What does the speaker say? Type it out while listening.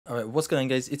Alright, what's going on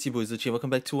guys, it's your boy Zeta,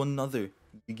 welcome back to another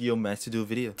Yu-Gi-Oh! Master Duel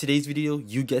video. Today's video,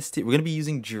 you guessed it, we're going to be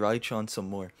using Drytron some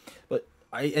more. But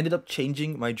I ended up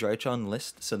changing my Drytron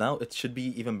list, so now it should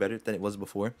be even better than it was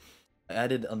before. I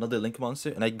added another Link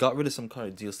monster, and I got rid of some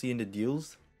cards. You'll see in the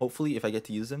Duels, hopefully, if I get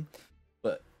to use them.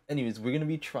 But anyways, we're going to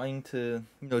be trying to,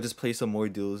 just play some more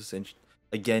Duels, and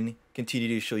again, continue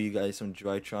to show you guys some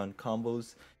Drytron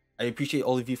combos. I appreciate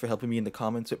all of you for helping me in the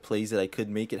comments with plays that I could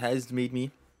make. It has made me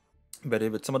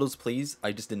better, but some of those plays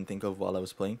I just didn't think of while I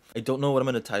was playing. I don't know what I'm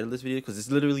going to title this video because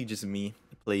it's literally just me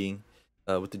playing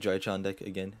with the Drytron deck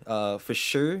again. For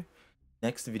sure,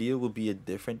 next video will be a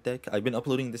different deck. I've been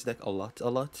uploading this deck a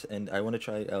lot, and I want to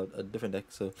try out a different deck.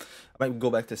 So I might go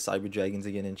back to Cyber Dragons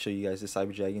again and show you guys the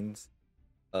Cyber Dragons,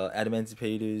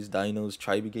 Adamanticators, Dinos,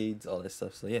 Tri-Brigades, all that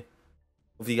stuff. So yeah,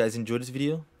 hope you guys enjoyed this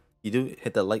video. If you do,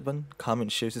 hit that like button,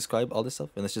 comment, share, subscribe, all this stuff,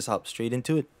 and let's just hop straight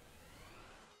into it.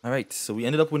 Alright, so we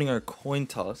ended up winning our coin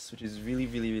toss, which is really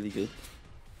good.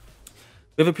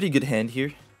 We have a pretty good hand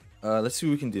here. Let's see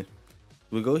what we can do.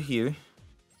 We'll go here,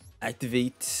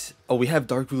 activate. Oh, we have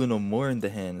Dark Ruler No More in the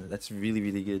hand. That's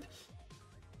really good.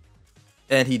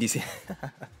 And he DC.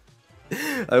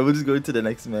 I will just go into the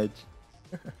next match.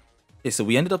 Okay, so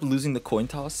we ended up losing the coin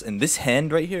toss, and this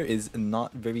hand right here is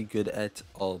not very good at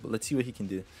all. But let's see what he can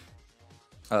do.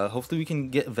 Hopefully we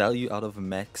can get value out of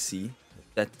Maxx C.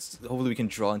 Hopefully we can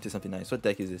draw into something nice. What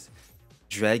deck is this?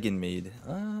 Dragon Maid.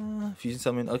 Fusion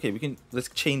summon. Okay, let's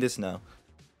chain this now.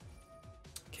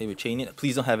 Okay, we're chaining it.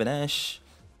 Please don't have an Ash.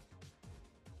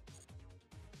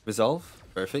 Resolve.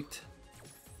 Perfect.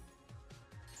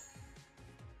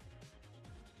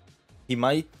 He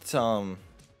might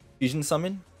fusion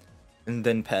summon and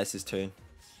then pass his turn.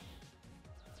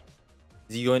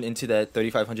 Is he going into that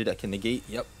 3500 that can negate?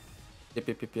 Yep.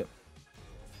 Yep.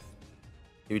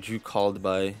 We drew called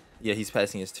by. Yeah, he's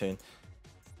passing his turn.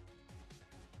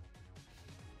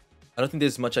 I don't think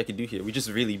there's much I can do here. We just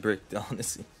really bricked,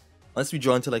 honestly. Unless we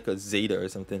draw into like a Zeta or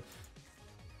something.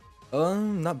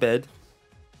 Not bad.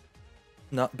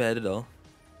 Not bad at all.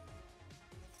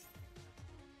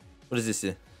 What is this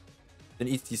here? Then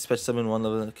each special summon one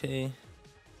level. Okay.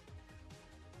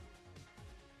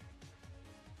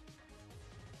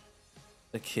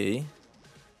 Okay.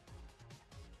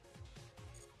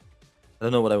 I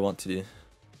don't know what I want to do.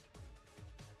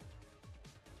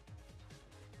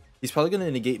 He's probably going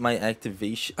to negate my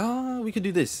activation. We could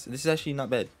do this. This is actually not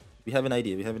bad. We have an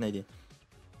idea.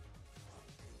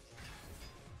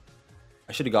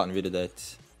 I should have gotten rid of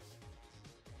that.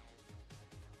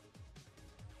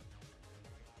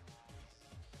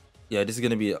 Yeah, this is going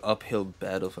to be an uphill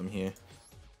battle from here.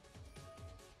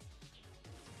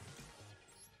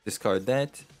 Discard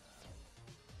that.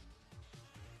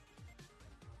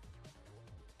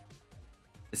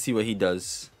 Let's see what he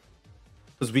does.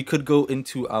 Because we could go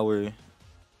into our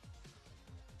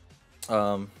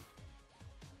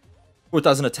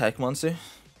 4000 attack monster.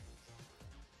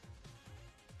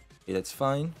 Okay, that's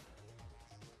fine.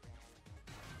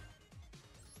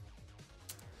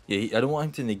 Yeah, I don't want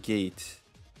him to negate.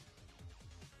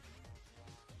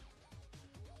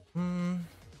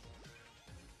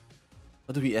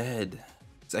 What do we add?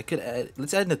 So I could add.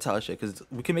 Let's add Natasha because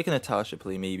we can make a Natasha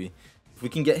play maybe. If we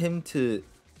can get him to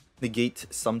negate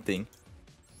something,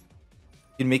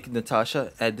 we can make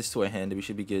Natasha, add this to our hand, and we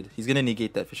should be good. He's gonna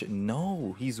negate that for sure.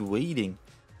 No, he's waiting.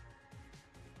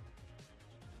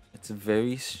 It's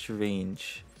very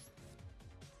strange.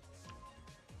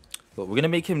 But we're gonna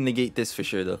make him negate this for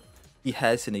sure though. He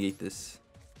has to negate this.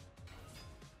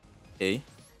 Okay.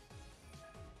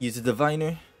 Use the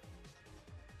Diviner.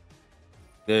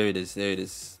 There it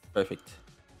is. Perfect.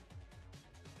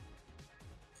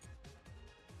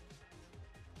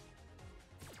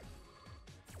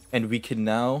 And we can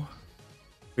now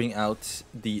bring out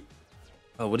the...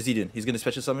 Oh, what is he doing? He's going to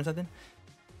special summon something?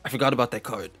 I forgot about that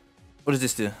card. What does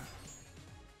this do?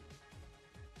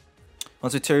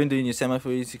 Once a turn during your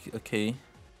semi-phase... Okay.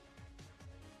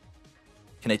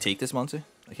 Can I take this monster?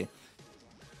 Okay.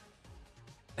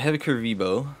 I have a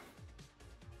Linkuriboh.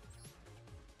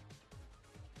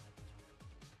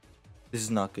 This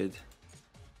is not good.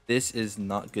 This is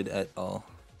not good at all.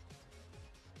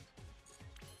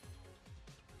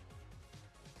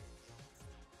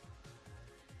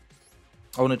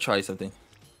 I want to try something.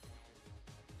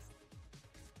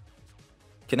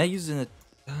 Can I use it?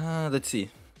 Let's see.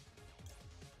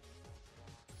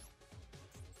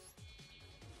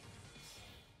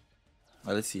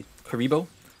 Let's see. Linkuriboh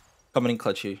coming in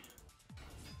clutch here.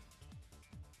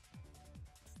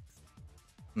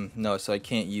 No, so I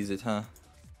can't use it, huh?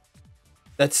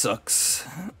 That sucks.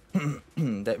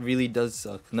 That really does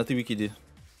suck. Nothing we can do.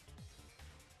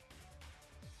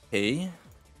 Okay.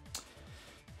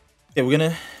 Okay, we're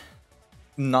gonna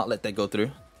not let that go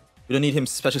through. We don't need him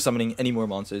special summoning any more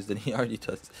monsters than he already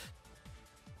does.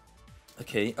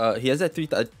 Okay, he has that 3.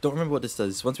 I don't remember what this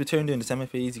does. Once returned during the semi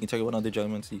phase, you can target one other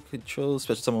dragon monster you control,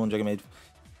 special summon one dragon made.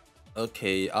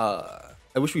 Okay, I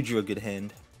wish we drew a good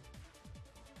hand.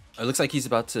 It looks like he's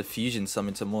about to fusion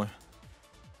summon some more.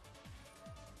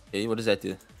 Okay, what does that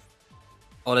do?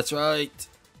 Oh, that's right.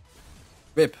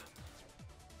 Rip.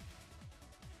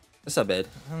 That's not bad.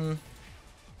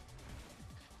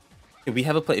 Okay, we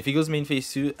have a play. If he goes main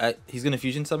phase 2, he's gonna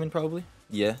fusion summon probably.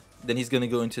 Yeah. Then he's gonna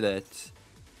go into that.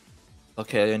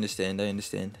 Okay, I understand. I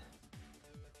understand.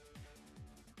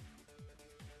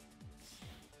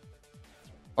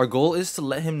 Our goal is to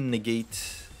let him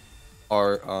negate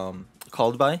our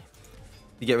called by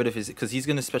to get rid of his, because he's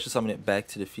gonna special summon it back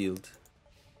to the field.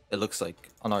 It looks like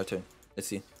on our turn. Let's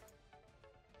see.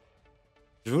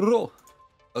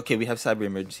 Okay, we have Cyber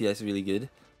Emergency. That's really good.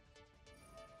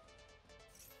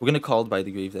 We're gonna called by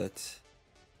the grave that.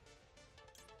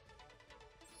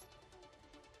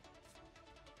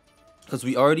 Because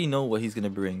we already know what he's gonna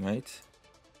bring, right?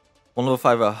 1 level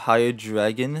 5, a higher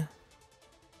dragon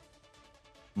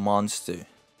monster.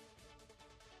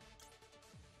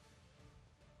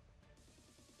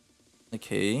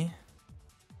 Okay.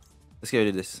 Let's get rid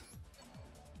of this.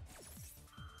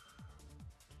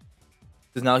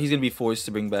 Because now he's gonna be forced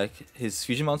to bring back his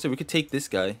fusion monster. We could take this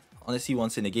guy, unless he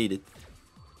wants to negate it.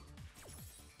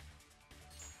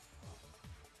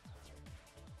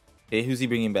 Okay, who's he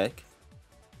bringing back?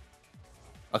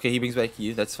 Okay, he brings back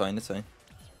you. That's fine, that's fine.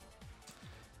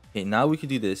 Okay, now we could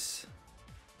do this.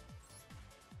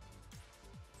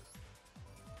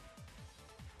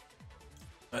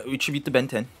 We tribute the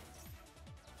BenTen.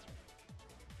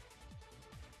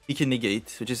 He can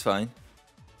negate, which is fine.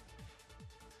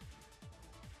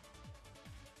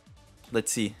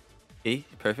 Let's see. Okay,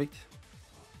 perfect.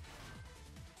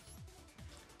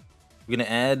 We're gonna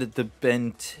add the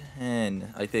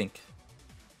BenTen, I think.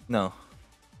 No.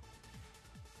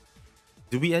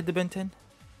 Do we add the BenTen?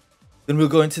 Then we'll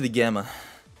go into the Gamma.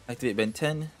 Activate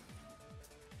BenTen.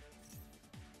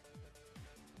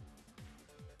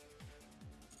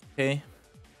 Okay.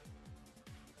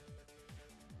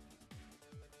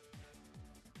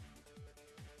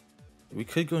 We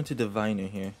could go into Diviner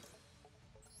here.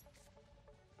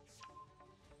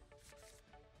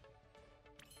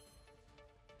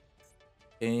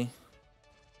 Okay.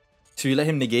 Should we let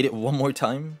him negate it one more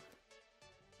time?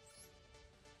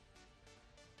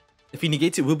 If he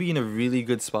negates it, we'll be in a really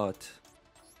good spot.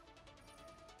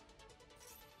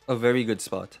 A very good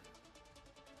spot.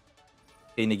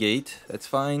 Okay, negate. That's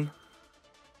fine.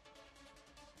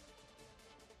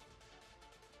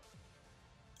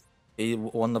 Okay,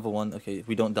 1 level 1. Okay,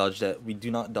 we don't dodge that. We do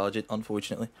not dodge it,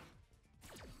 unfortunately.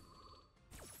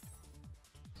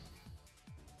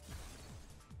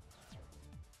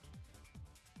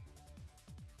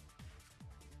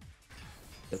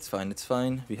 That's fine, it's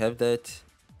fine. We have that.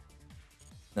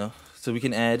 No, so we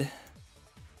can add. I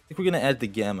think we're gonna add the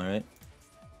Gamma, right?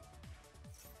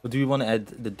 Or do we want to add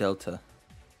the Delta?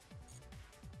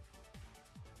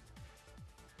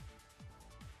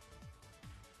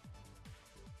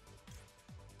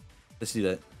 Let's do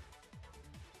that.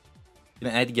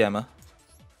 Gonna add Gamma.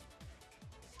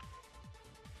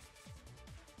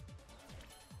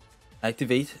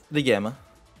 Activate the Gamma.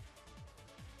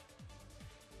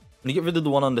 I'm gonna get rid of the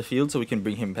one on the field so we can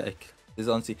bring him back. This is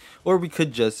honestly, or we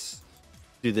could just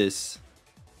do this.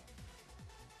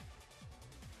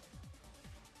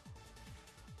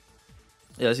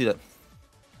 Yeah, I see that.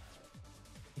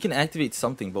 We can activate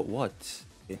something, but what?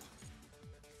 Okay.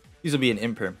 These will be an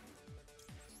imperm.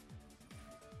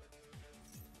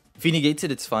 If he negates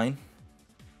it, it's fine.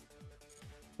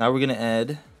 Now we're gonna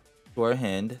add to our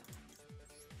hand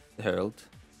the Herald.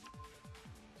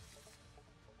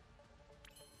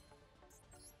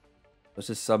 Let's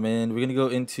just summon. We're gonna go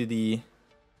into the.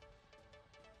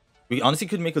 We honestly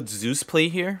could make a Zeus play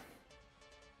here.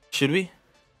 Should we?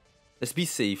 Let's be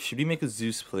safe. Should we make a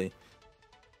Zeus play?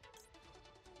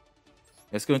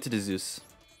 Let's go into the Zeus.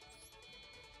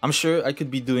 I'm sure I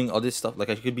could be doing other stuff. Like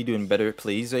I could be doing better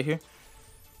plays right here.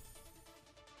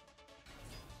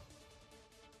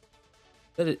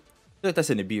 I feel like that's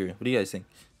an Nibiru. What do you guys think?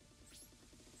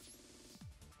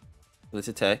 Let's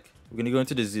attack. We're gonna go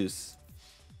into the Zeus.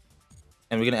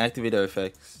 And we're gonna activate our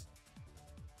effects.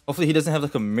 Hopefully he doesn't have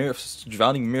like a mirror,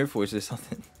 drowning mirror force or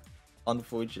something.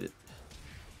 Unfortunate.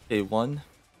 Okay, 1.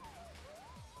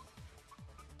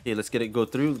 Okay, let's get it go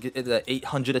through. Get that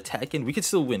 800 attack in. We can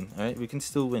still win, alright? We can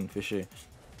still win for sure.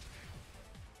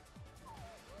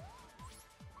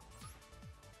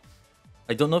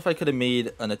 I don't know if I could have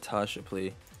made a Natasha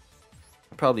play.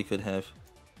 I probably could have.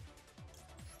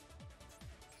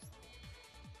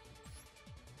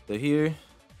 So here.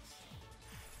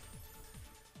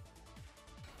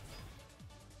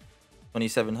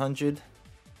 2700.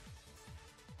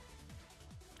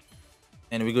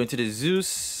 And we go into the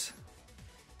Zeus.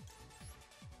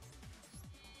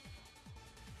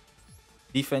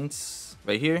 Defense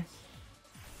right here.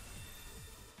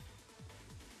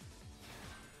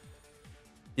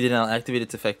 He did not activate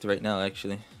its effect right now,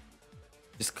 actually.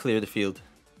 Just clear the field.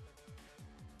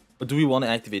 Or do we want to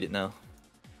activate it now?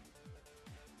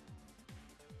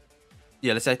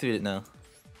 Yeah, let's activate it now.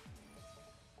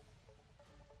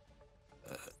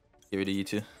 Get rid of you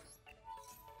two.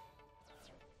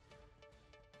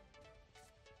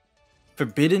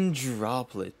 Forbidden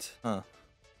Droplet. Huh.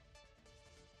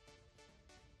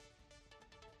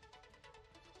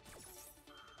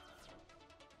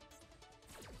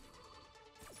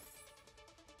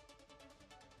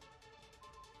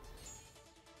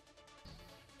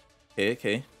 Okay,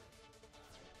 okay.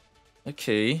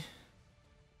 Okay.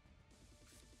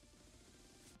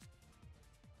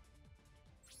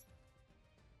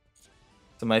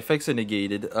 So my effects are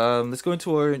negated. Let's go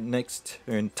into our next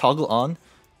turn. Toggle on.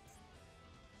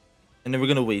 And then we're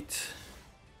gonna wait.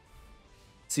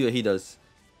 See what he does.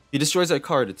 He destroys our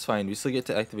card, it's fine. We still get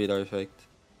to activate our effect.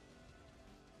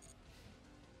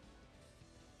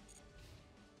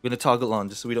 We're gonna toggle on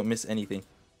just so we don't miss anything.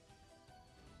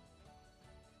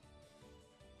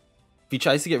 If he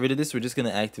tries to get rid of this, we're just gonna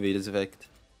activate his effect.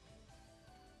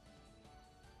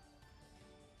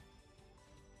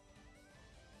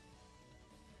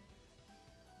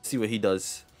 See what he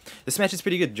does. This match is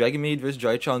pretty good. Dragon Maid versus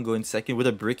Drytron going second with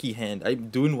a bricky hand. I'm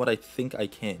doing what I think I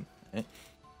can. Right?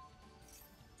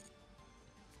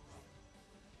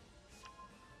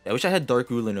 Yeah, I wish I had Dark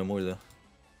Ruler no more though.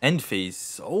 End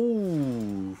phase.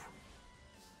 Oh.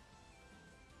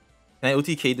 Can I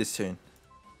OTK this turn?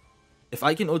 If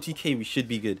I can OTK, we should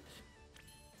be good.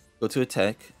 Go to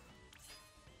attack.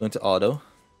 Go into auto.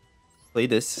 Play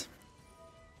this.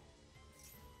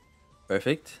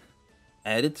 Perfect.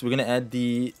 Add it. We're gonna add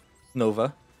the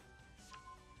Nova.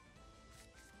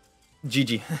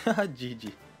 GG.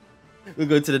 GG. We'll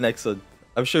go to the next one.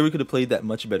 I'm sure we could have played that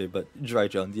much better, but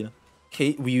Drytron, you know.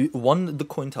 Okay, we won the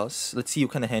coin toss. Let's see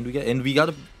what kind of hand we get. And we got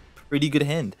a pretty good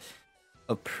hand.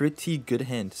 A pretty good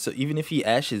hand. So even if he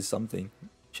ashes something,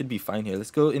 should be fine here.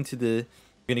 Let's go into the...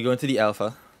 We're gonna go into the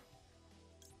alpha.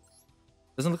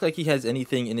 Doesn't look like he has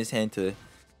anything in his hand to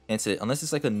answer it. Unless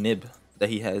it's like a nib that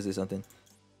he has or something.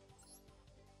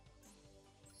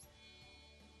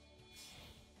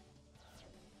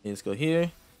 Okay, let's go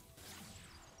here.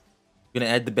 We're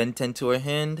gonna add the BenTen to our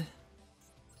hand.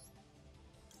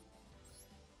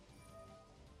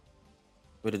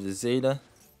 Go to the Zeta.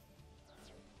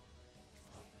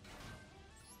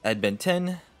 Add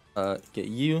BenTen. Get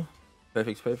you.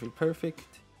 Perfect, perfect,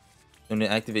 perfect. I'm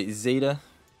gonna activate Zeta.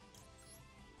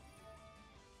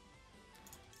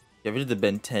 Get rid of the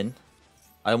BenTen.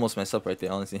 I almost messed up right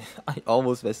there, honestly. I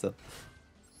almost messed up.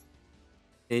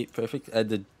 Okay, perfect. Add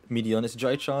the Meteonis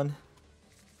Drytron.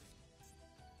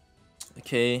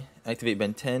 Okay, activate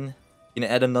BenTen. Gonna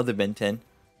add another BenTen.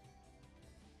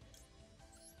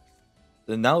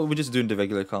 So now we're just doing the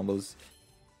regular combos.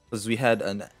 Because we had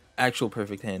an actual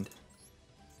perfect hand.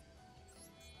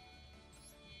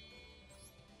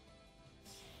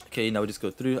 Okay, now we just go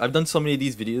through. I've done so many of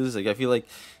these videos, like I feel like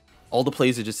all the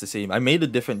plays are just the same. I made a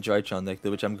different Drytron deck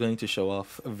though, which I'm going to show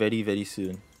off very, very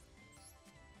soon.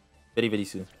 Very, very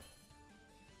soon.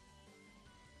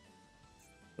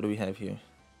 What do we have here?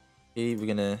 Okay, we're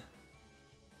gonna...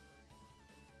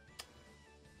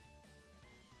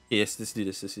 Okay, yes, let's do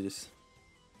this, let's do this.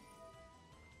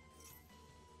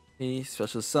 Okay,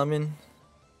 special summon.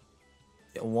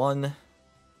 Get one.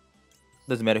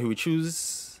 Doesn't matter who we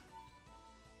choose.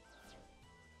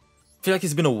 I feel like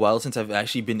it's been a while since I've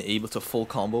actually been able to full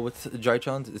combo with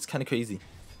Drytrons. It's kind of crazy.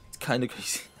 It's kind of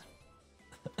crazy.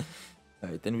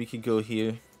 Alright, then we could go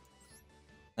here.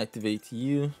 Activate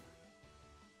you.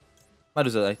 Might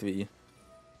as well activate you.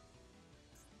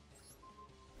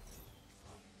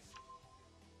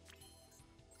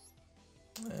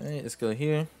 Alright, let's go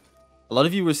here. A lot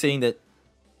of you were saying that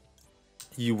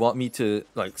you want me to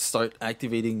like start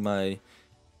activating my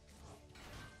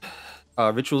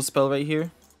ritual spell right here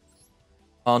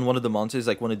on one of the monsters,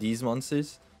 like one of these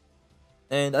monsters.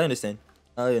 And I understand.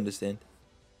 I understand.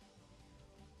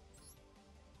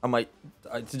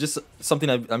 It's just something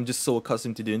I'm just so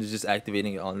accustomed to doing, is just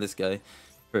activating it on this guy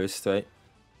first, right?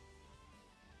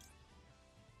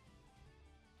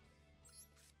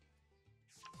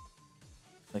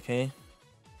 Okay.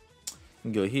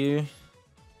 Go here.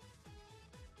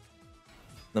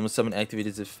 Number 7 activate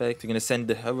its effect. We're gonna send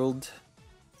the Herald.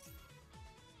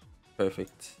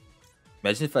 Perfect.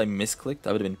 Imagine if I misclicked,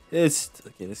 I would have been pissed.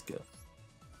 Okay, let's go.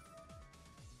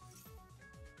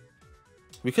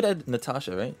 We could add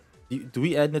Natasha, right? Do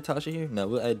we add Natasha here? No,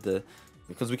 we'll add the...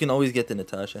 Because we can always get the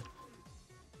Natasha.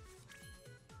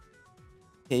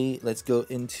 Okay, let's go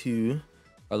into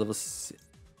our level 6.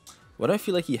 What do I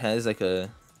feel like he has? Like a...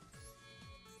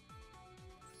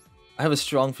 I have a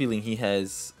strong feeling he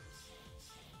has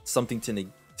something to like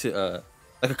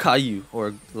a Caillou or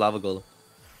a Lava Golem.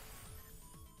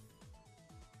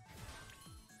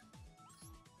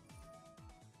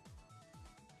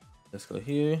 Let's go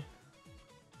here.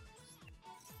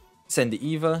 Send the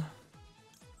Eva.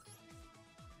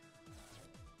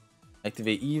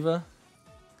 Activate Eva.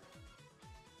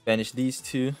 Banish these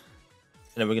 2. And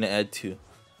then we're gonna add 2.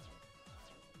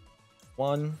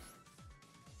 1.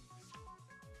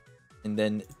 And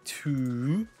then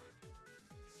 2.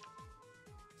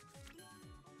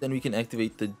 Then we can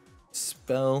activate the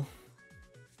spell.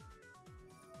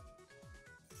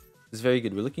 It's very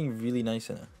good. We're looking really nice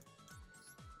now.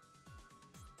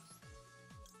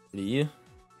 You.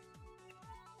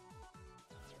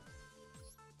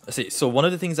 I see. So one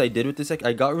of the things I did with this deck,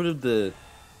 I got rid of the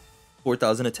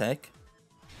 4000 attack,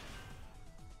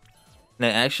 and I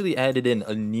actually added in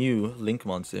a new Link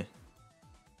monster.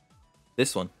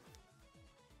 This one.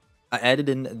 I added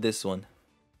in this one.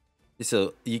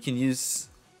 So you can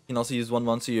also use one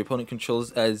monster your opponent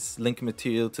controls as Link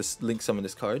material to Link summon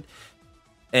this card.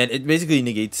 And it basically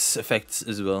negates effects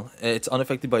as well. It's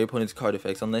unaffected by your opponent's card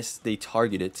effects unless they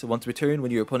target it. So once per turn, when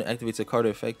your opponent activates a card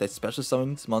effect that special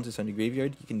summons monsters from the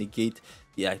graveyard, you can negate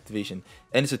the activation.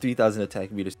 And it's a 3000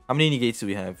 attack beater. How many negates do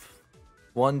we have?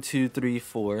 1, 2, 3,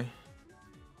 4.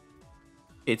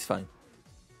 It's fine.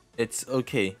 It's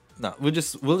okay. No, we'll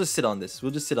just sit on this.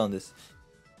 We'll just sit on this.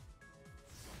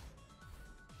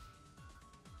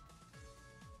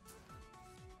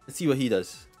 Let's see what he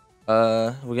does.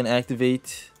 We're gonna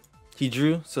activate. He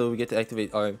drew, so we get to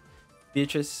activate our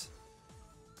Beatrice.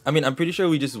 I mean, I'm pretty sure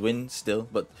we just win still,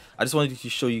 but I just wanted to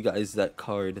show you guys that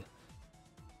card.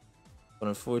 But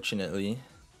unfortunately,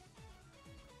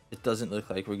 it doesn't look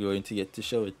like we're going to get to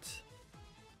show it.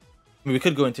 I mean, we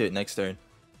could go into it next turn.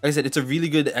 Like I said, it's a really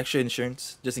good extra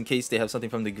insurance, just in case they have something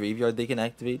from the graveyard they can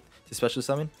activate to special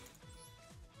summon.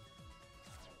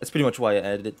 That's pretty much why I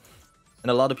added it. And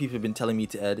a lot of people have been telling me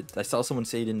to add it. I saw someone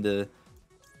say it in the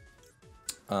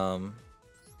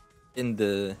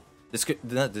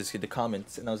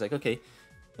comments, and I was like, okay,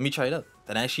 let me try it out.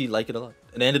 And I actually like it a lot.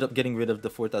 And I ended up getting rid of the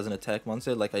 4000 attack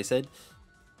monster, like I said.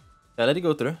 Did I let it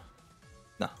go through?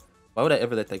 No. Why would I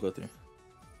ever let that go through?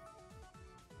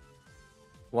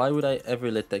 Why would I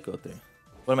ever let that go through?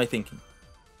 What am I thinking?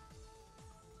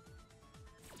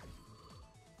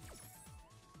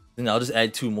 Then I'll just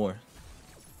add 2 more.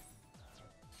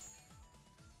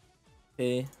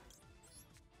 Okay,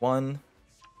 1,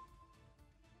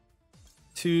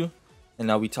 2, and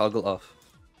now we toggle off.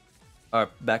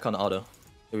 Back on auto.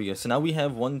 There we go. So now we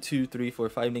have 1, 2, 3, 4,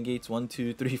 5 negates. 1,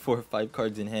 2, 3, 4, 5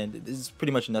 cards in hand. This is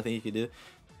pretty much nothing he can do,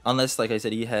 unless, like I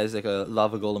said, he has like a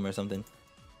Lava Golem or something.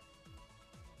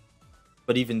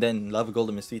 But even then, Lava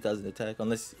Golem is 3000 attack,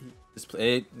 unless he just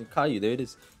play Caillou. There it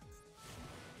is.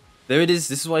 There it is.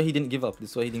 This is why he didn't give up.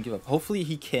 This is why he didn't give up. Hopefully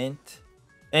he can't.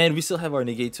 And we still have our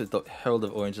negates with the Herald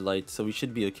of Orange Light, so we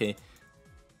should be okay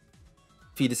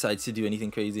if he decides to do anything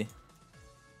crazy.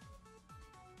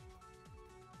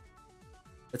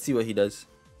 Let's see what he does.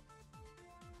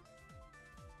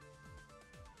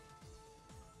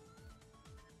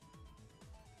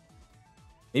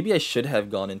 Maybe I should have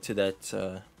gone into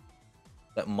that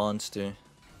that monster.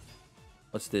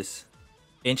 What's this?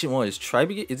 Ancient Warriors.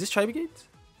 Tribegate? Is this Tribegate?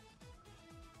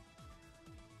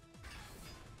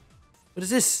 What is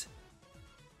this?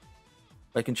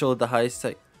 If I control the highest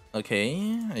tech.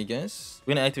 Okay, I guess.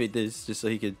 We're gonna activate this just so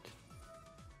he could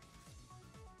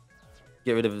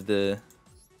get rid of the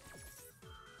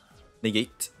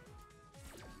negate.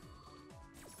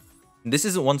 And this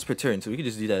isn't once per turn, so we can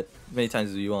just do that many times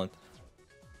as we want.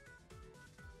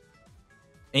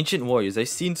 Ancient Warriors. I've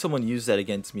seen someone use that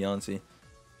against me, honestly.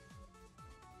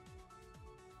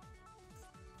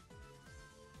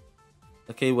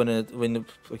 Okay,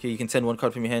 okay, you can send 1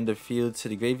 card from your hand or field to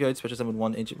the graveyard. Special summon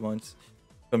 1 ancient ones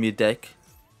from your deck.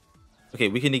 Okay,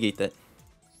 we can negate that.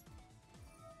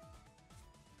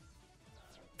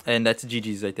 And that's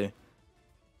GG's right there.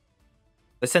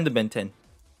 Let's send the BenTen.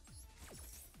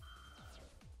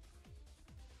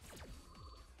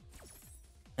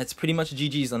 That's pretty much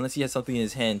GG's unless he has something in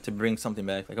his hand to bring something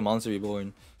back, like a Monster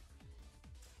Reborn.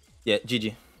 Yeah,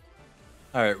 GG.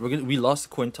 Alright, we lost the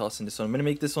coin toss in this one. I'm gonna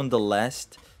make this one the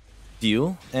last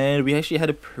deal. And we actually had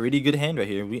a pretty good hand right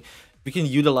here. We can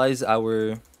utilize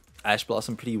our Ash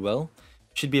Blossom pretty well.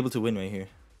 Should be able to win right here.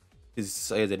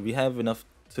 Because like I said, we have enough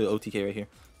to OTK right here.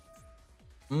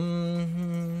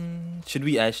 Should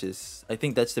we Ash this? I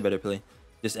think that's the better play.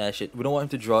 Just Ash it. We don't want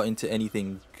him to draw into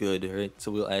anything good, right?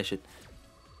 So we'll Ash it.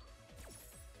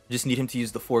 Just need him to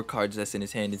use the 4 cards that's in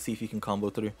his hand and see if he can combo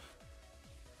through.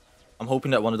 I'm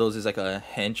hoping that one of those is like a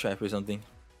hand trap or something.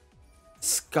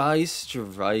 Sky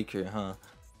Striker, huh?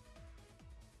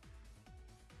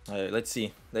 Alright, let's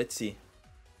see. Let's see.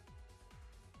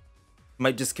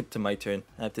 Might just skip to my turn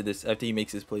after this, after he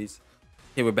makes his plays.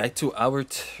 Okay, we're back to our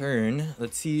turn.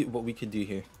 Let's see what we could do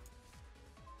here.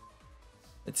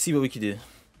 Let's see what we could do.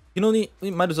 We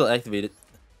might as well activate it.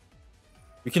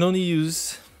 We can only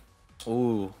use...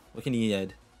 Oh, what can he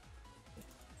add?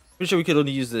 Pretty sure we could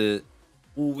only use the...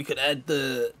 Oh, we could add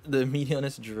the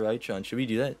Meteonis Drytron. Should we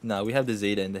do that? Nah, we have the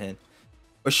Zeta in the hand.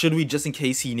 Or should we, just in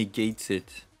case he negates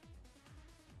it?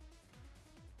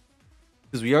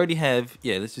 Because we already have...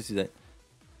 Yeah, let's just do that.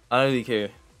 I don't really care.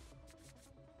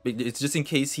 But it's just in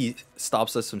case he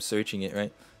stops us from searching it,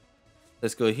 right?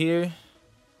 Let's go here.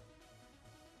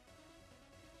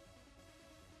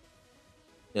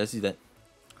 Yeah, let's do that.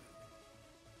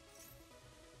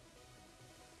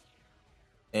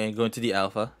 And go into the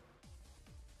alpha.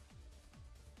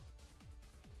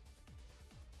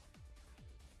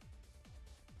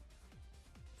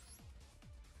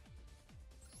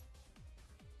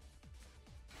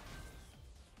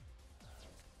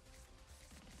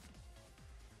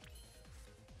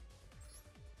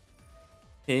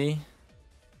 Okay.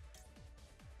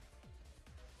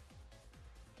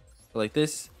 Like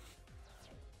this.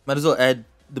 Might as well add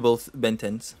the both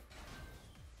BenTens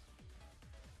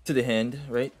to the hand,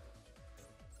 right?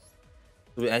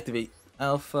 So we activate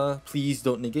alpha. Please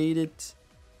don't negate it.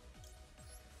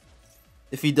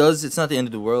 If he does, it's not the end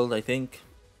of the world, I think.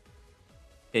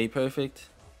 Okay, perfect.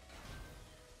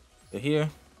 Go here.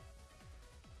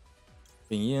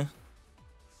 Bring you.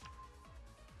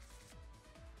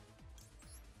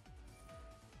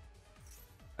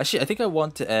 Actually, I think I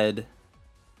want to add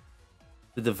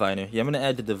the Diviner. Yeah, I'm gonna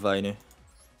add the Diviner.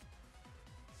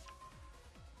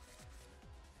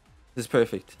 This is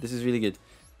perfect. This is really good.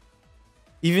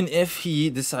 Even if he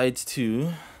decides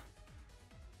to...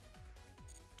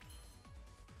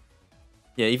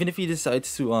 Yeah, even if he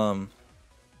decides to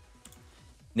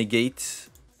negate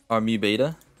our Mu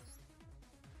Beta,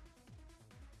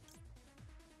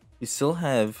 we still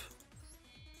have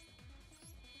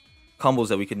combos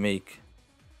that we can make.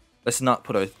 Let's not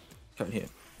put our card here.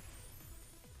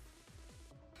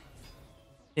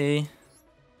 Okay.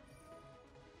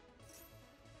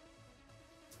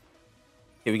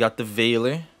 Okay, we got the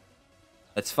Veiler.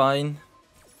 That's fine.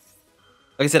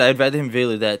 Like I said, I'd rather him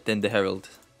Veiler that than the Herald.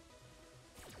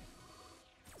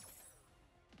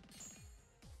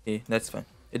 Okay, that's fine.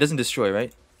 It doesn't destroy,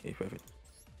 right? Okay, perfect.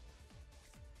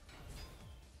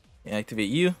 Okay, activate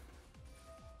you.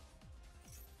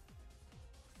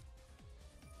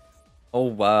 Oh,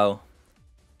 wow.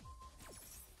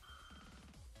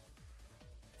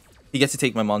 He gets to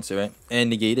take my monster, right? And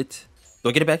negate it. Do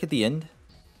I get it back at the end?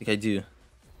 I think I do.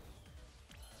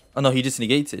 Oh no, he just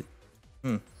negates it.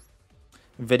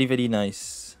 Very, very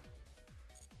nice.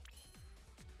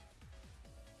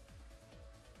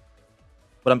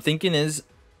 What I'm thinking is...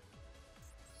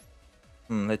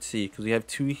 let's see, because we have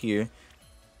 2 here.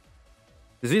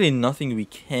 There's really nothing we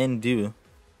can do.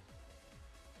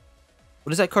 What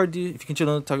does that card do? If you control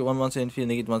another target 1 monster and feel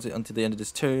negate monster until the end of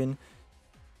this turn.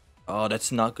 Oh,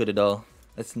 that's not good at all.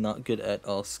 That's not good at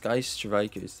all. Sky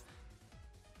Strikers.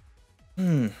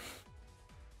 The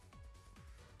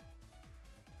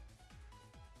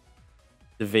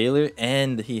Veiler,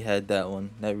 and he had that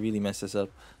one. That really messed us up.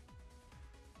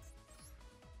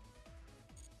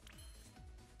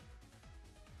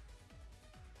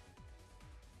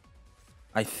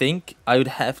 I think I would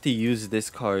have to use this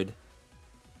card.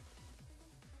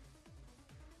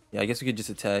 Yeah, I guess we could just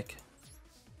attack.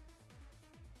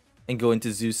 And go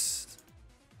into Zeus.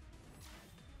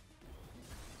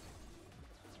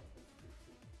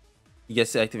 He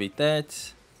gets to activate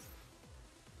that.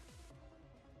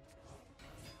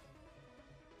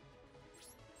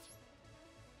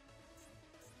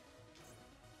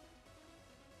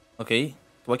 Okay,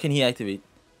 what can he activate?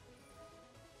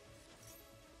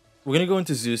 We're gonna go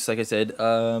into Zeus, like I said.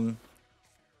 Okay,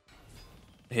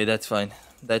 that's fine.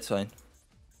 That's fine.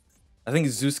 I think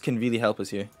Zeus can really help us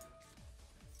here.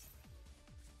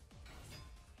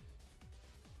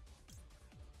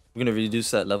 We're gonna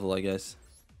reduce that level, I guess.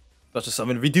 Special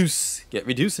summon, reduce. Get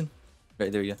reducing.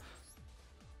 Right, there we go.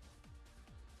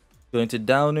 Going to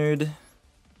Downard.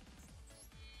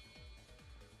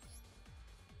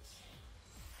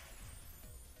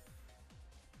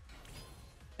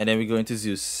 And then we go into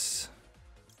Zeus.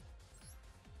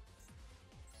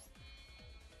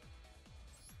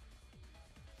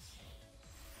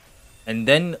 And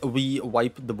then we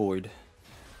wipe the board.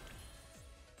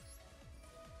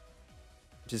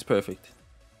 Which is perfect.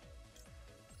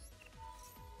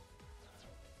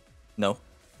 No.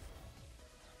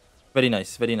 Very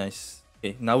nice, very nice.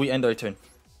 Okay, now we end our turn.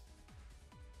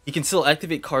 He can still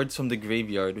activate cards from the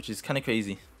graveyard, which is kind of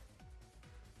crazy.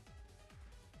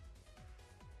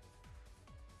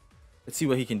 Let's see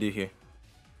what he can do here.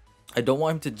 I don't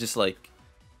want him to just like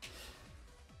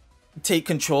take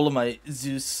control of my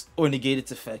Zeus or negate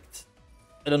its effect.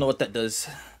 I don't know what that does.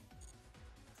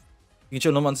 You can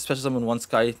show no monster special summon one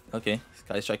Sky. Okay,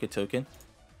 Sky Striker token.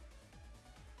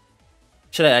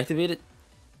 Should I activate it?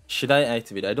 Should I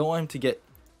activate it? I don't want him to get...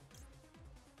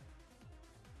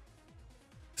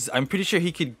 Cause I'm pretty sure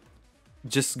he could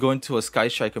just go into a Sky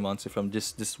Striker monster from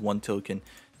just this one token.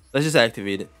 Let's just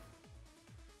activate it.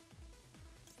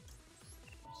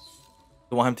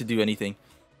 Don't want him to do anything.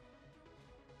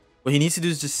 What he needs to do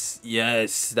is just...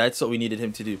 Yes, that's what we needed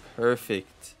him to do.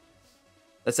 Perfect.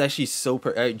 That's actually so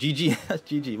Alright, GG.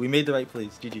 GG. We made the right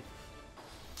plays. GG.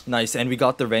 Nice, and we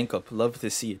got the rank up. Love to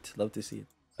see it. Love to see it.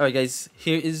 Alright guys,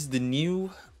 here is the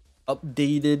new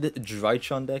updated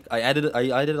Drytron deck. I added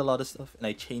a lot of stuff and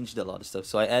I changed a lot of stuff.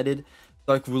 So I added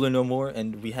Dark Ruler no more,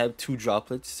 and we have 2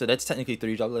 droplets. So that's technically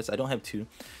 3 droplets. I don't have 2.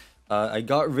 I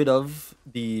got rid of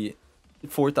the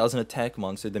 4000 attack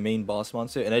monster, the main boss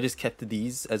monster, and I just kept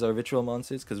these as our ritual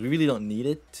monsters because we really don't need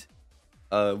it.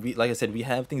 Like I said, we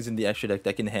have things in the extra deck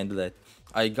that can handle that.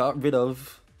 I got rid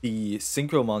of the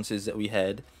synchro monsters that we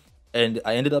had, and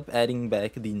I ended up adding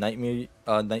back the Nightmare,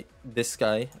 this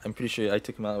guy. I'm pretty sure I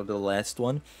took him out of the last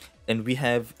one. And we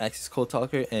have Axis Cold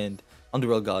Talker and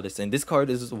Underworld Goddess. And this card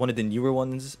is one of the newer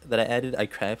ones that I added, I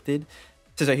crafted. It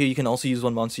says right here, you can also use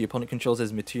one monster your opponent controls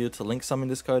as material to link summon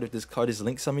this card. If this card is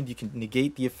link summoned, you can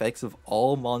negate the effects of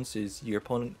all monsters your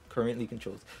opponent currently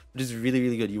controls, which is really,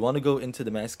 really good. You want to go into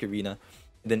the Masquerena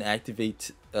and then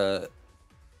activate,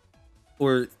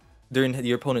 or during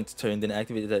your opponent's turn, then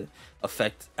activate that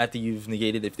effect after you've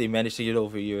negated. If they manage to get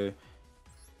over your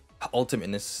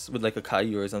ultimateness with like a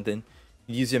Caillou or something,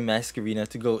 you use your Masquerena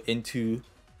to go into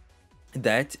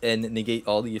that and negate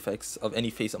all the effects of any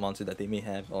face-up monster that they may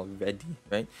have already,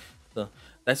 right? So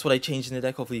that's what I changed in the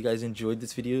deck. Hopefully you guys enjoyed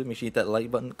this video. Make sure you hit that like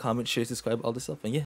button, comment, share, subscribe, all this stuff, and yeah.